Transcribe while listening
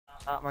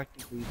Not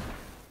marking, please.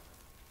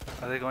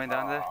 Are they going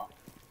down there?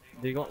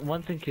 They go.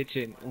 One's in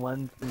kitchen.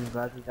 One's in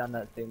glasses down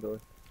that same door.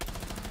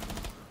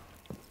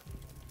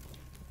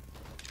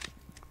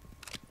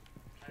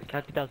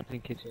 Kathy Dawson's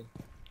in kitchen.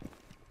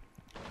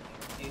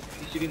 He's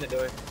shooting the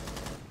door.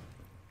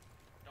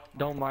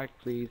 Don't mark,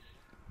 please.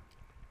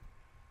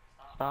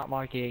 Stop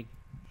marking.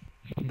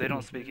 They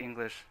don't speak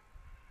English.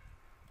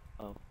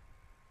 Oh.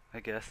 I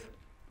guess.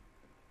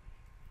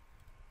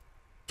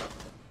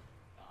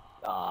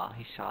 Ah,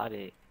 he shot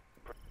it.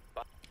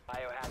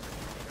 Biohazard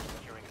container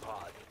securing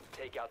pods.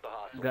 Take out the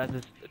hostile. Guys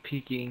is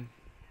peeking.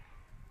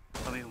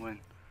 Tell me when.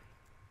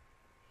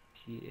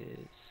 He is.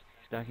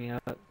 He's backing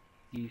up.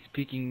 He's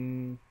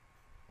peeking.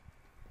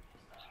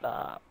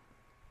 Stop.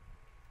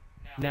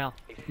 Now.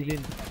 He's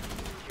in.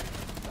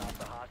 Stop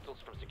the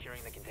hostiles from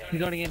securing the container.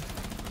 He's running in.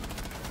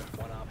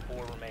 1 op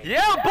 4 remaining.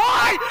 Yeah,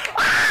 boy!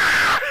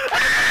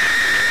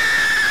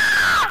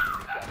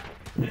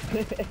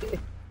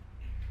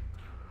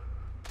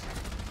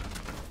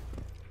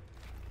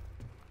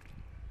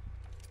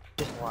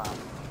 Just wow.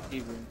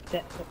 Even.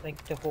 Set something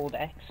to hold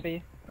X for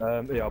you.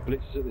 Yeah,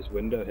 Blitz is at this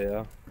window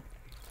here.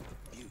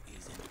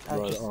 I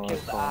Right, just oh, I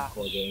killed the can't Ash.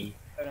 plug in.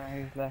 I don't know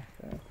who's left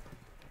there.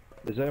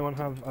 Does anyone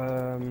have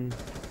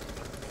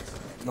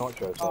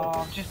nitro?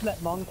 Oh, just let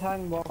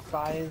Montang walk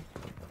by us.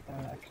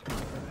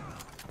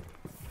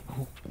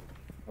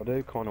 I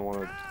do kind of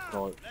want to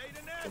like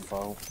jump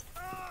out.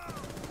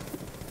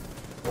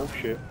 Oh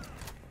shit!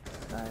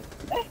 Nice.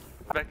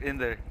 Back in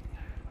there.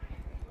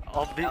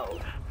 I'll be.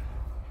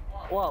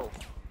 Whoa.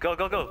 Go,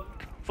 go, go.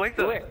 Flank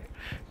them. Where?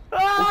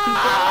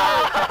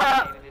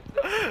 Ah!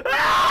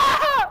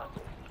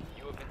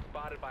 You have been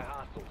spotted by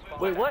hostiles. Fall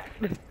Wait, what?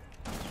 back.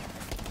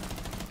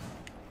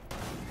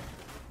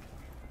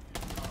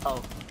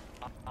 Oh.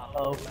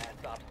 Oh. Last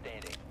stop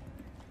standing.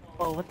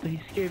 Oh, what the? He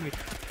scared me.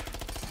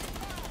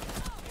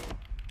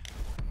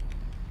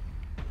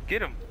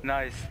 Get him.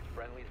 Nice.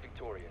 Friendly's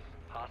victorious.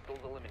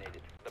 Hostiles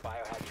eliminated. The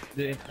biohazard.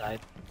 They're inside.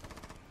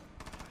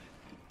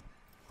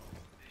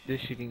 They're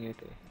shooting at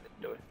the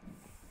door.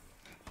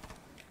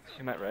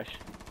 She might rush.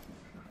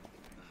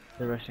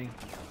 They're rushing.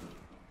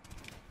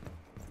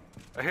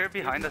 I hear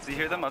behind us. You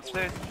hear them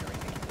upstairs?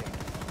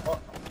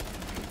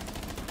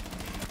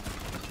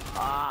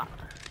 Ah!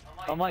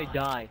 I might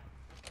die.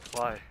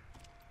 Why?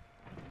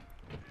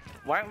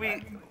 Why aren't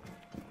we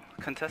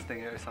contesting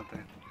it or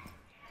something?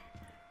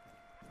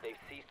 They've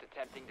ceased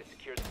attempting to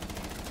secure the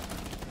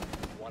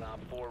 1 op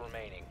 4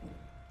 remaining.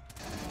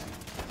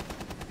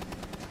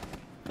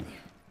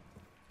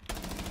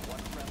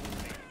 One friendly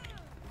remaining.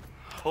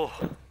 Oh.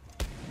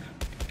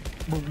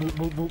 Move, move,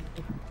 move, move.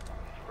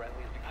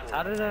 Friendly's victorious.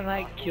 How did I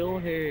not kill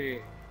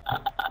her?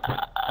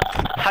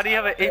 How do you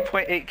have an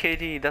 8.8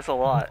 KD? That's a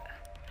lot.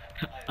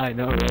 I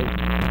know, right?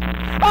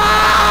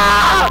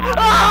 Ah!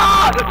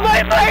 Ah!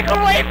 My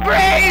microwave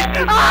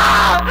brain!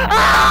 Ah!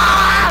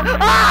 Ah!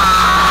 Ah!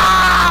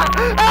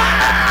 Ah!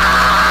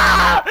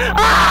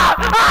 Ah!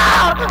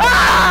 Ah!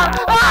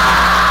 Ah!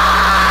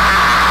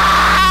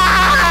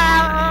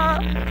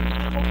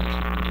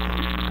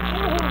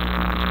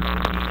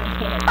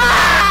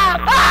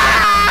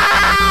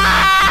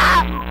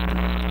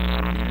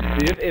 Do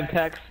you have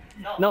impacts?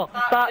 No,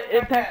 stop!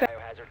 Impact!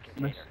 Biohazard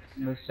container.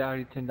 Miss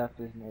Shawty turned off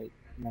his night.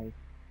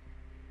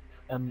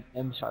 M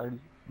Shawty.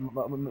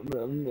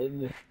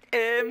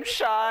 M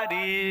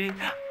Shadi,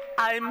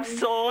 I'm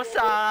so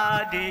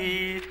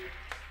sorry,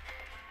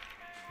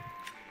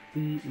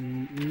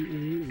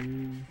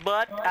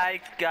 but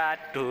I got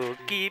to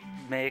keep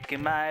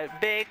making my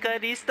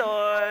bakery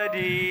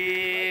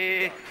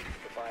story.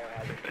 The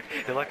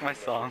biohazard. You like my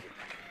song?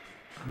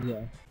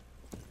 Yeah.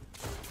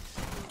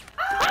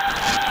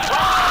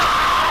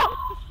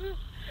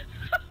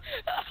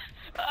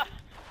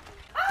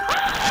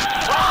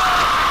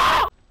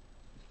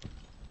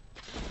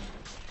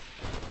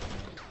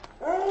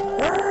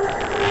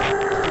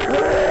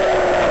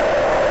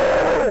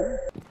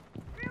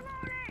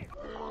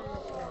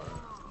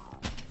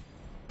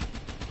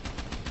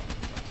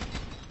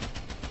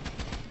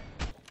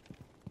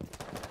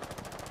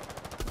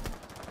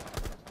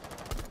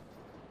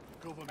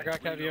 I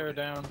got Caviera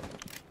down.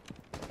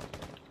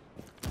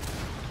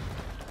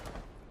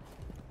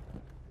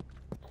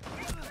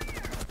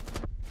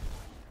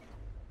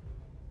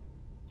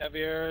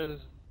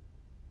 Caviera's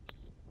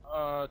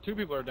 2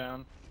 people are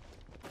down.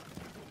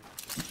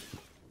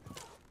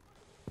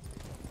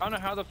 I don't know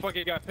how the fuck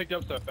it got picked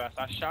up so fast.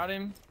 I shot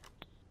him,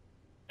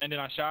 and then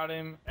I shot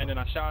him, and then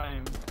I shot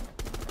him,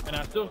 and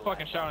I still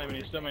fucking shot him,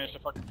 and he still managed to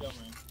fucking kill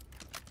me.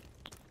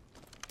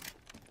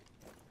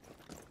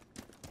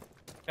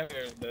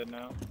 Caviera's dead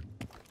now.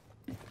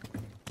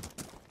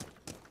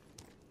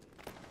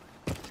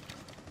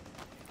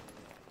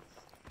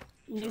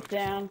 He's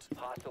down.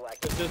 Hostile It's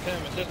activity. just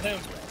him. It's just him.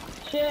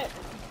 Shit.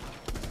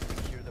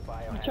 Secure the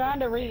biohazard. I'm trying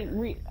to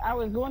I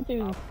was going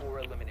through Op 4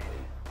 eliminated.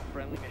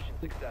 Friendly mission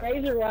success.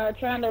 razor wire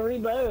trying to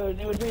reload.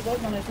 It would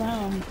reload on its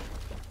own.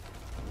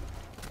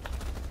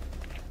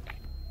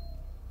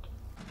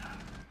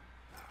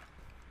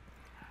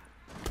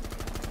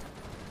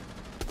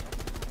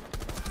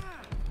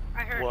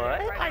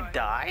 What? I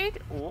died?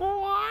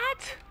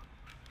 What?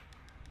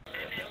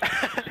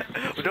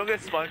 Don't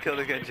get spawn killed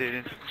again,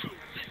 Jaden.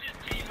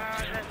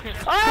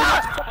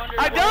 Ah!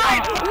 I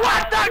died!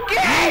 What the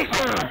game?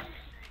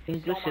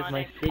 English is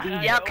my city.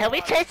 Yo, can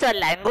we change the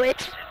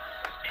language?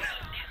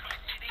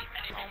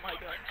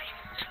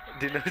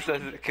 Dino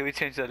says, can we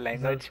change the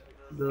language?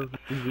 Those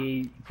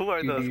gay. Who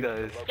are those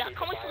guys? Yeah,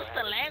 can we switch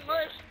the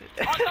language?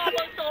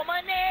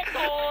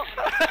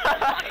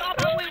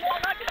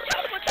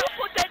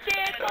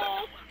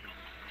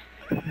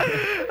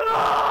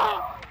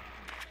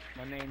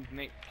 My name's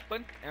Nick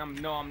Flint,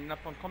 and no, I'm not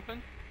from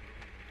Compton.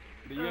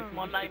 The US My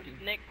one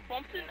name's Nick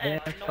Compton, Yeah,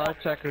 and no, Star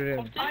Tracker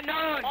him. I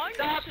know,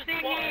 stop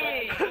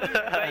singing!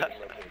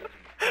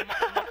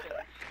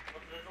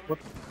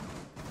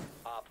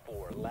 Op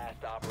 4,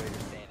 last operator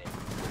standing.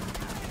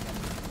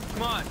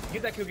 Come on,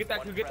 get that kill, get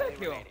that kill, get that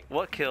kill.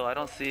 What kill? I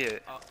don't see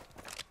it.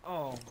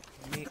 Oh,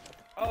 me.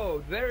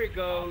 Oh, there it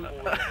goes.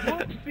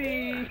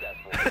 Whoopsie.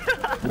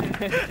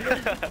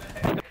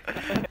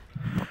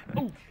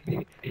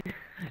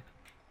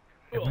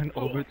 I went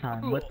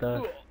overtime. What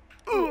the?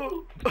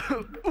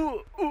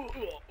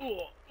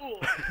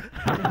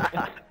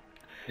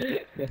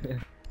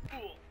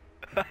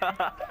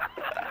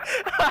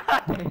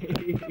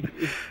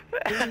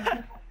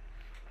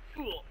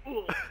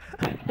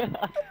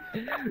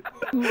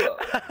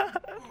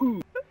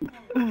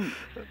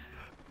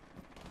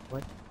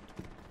 What?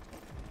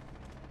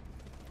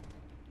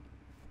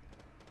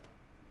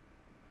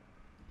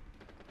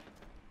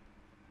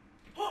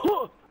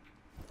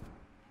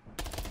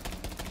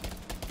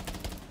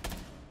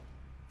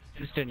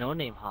 Mr. No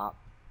Name Hop.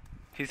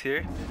 He's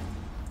here?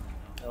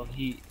 Oh,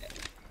 he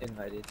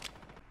invited.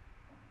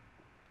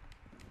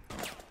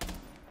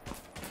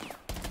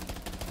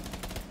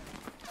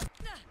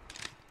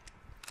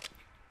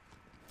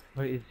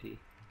 Where is he?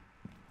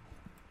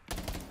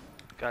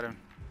 Got him.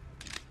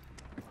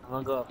 I'm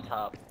gonna go up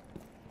top.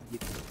 You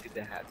can go through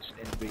the hatch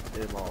and break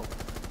them all.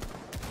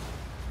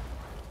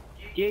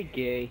 Gay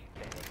gay.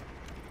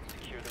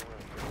 Secure the room.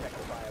 Protect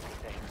the bio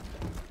container.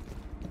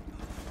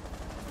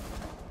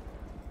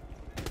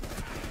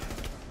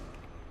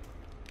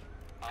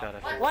 Got a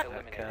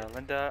What?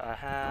 calendar I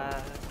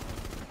have.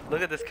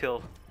 Look at this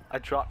kill. I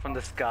dropped from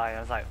the sky.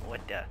 I was like,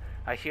 what the?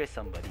 I hear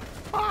somebody.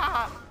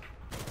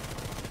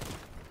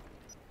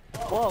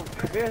 Whoa,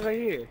 bears are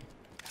here.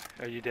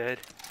 Are you dead?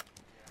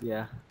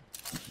 Yeah.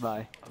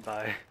 Bye.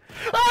 Bye.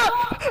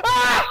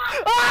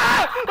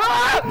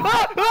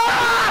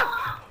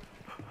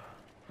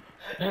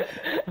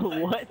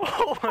 What?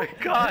 Oh my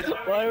gosh!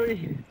 Why are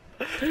we?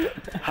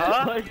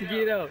 Huh? Why'd you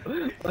get up?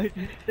 Why'd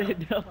you say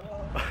no?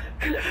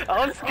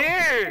 I was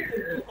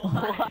scared!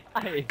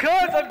 Why?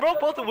 Cause I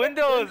broke both the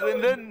windows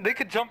and then they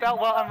could jump out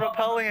while I'm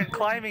rappelling and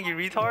climbing, you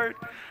retard!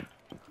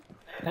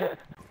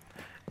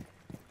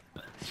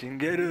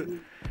 Shingeru.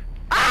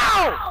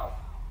 Ow!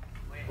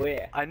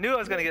 Where? I knew I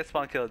was gonna get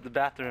spawn killed. The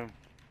bathroom.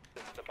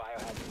 The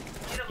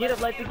biohazard. Get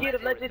up, Legend, get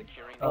up, Legend!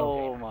 Securing the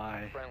Oh container.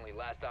 my. Friendly,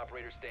 last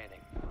operator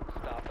standing.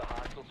 Stop the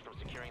hostiles from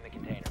securing the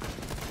container.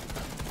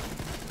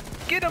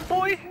 Get him,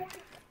 boy!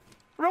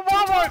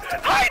 Revolver!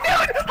 High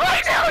noon!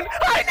 High noon!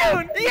 High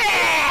noon!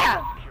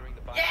 Yeah! Securing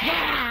the bio. Yeah!